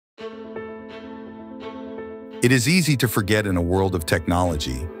It is easy to forget in a world of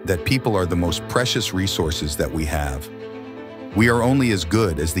technology that people are the most precious resources that we have. We are only as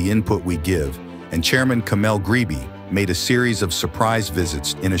good as the input we give, and Chairman Kamel Ghribi made a series of surprise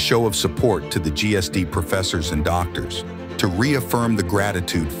visits in a show of support to the GSD Professors and Doctors to reaffirm the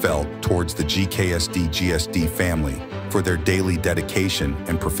gratitude felt towards the GKSD GSD family for their daily dedication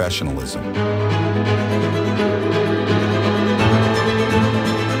and professionalism.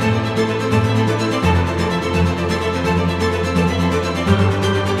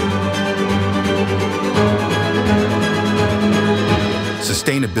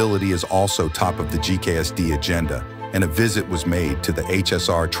 Sustainability is also top of the GKSD agenda, and a visit was made to the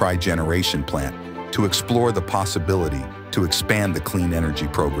HSR trigeneration plant to explore the possibility to expand the clean energy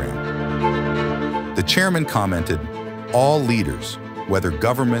program. The chairman commented, "All leaders, whether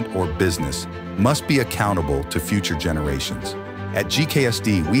government or business, must be accountable to future generations. At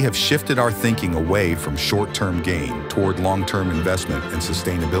GKSD, we have shifted our thinking away from short-term gain toward long-term investment and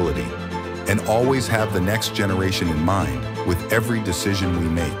sustainability, and always have the next generation in mind with every decision we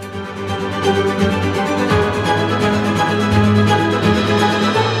make."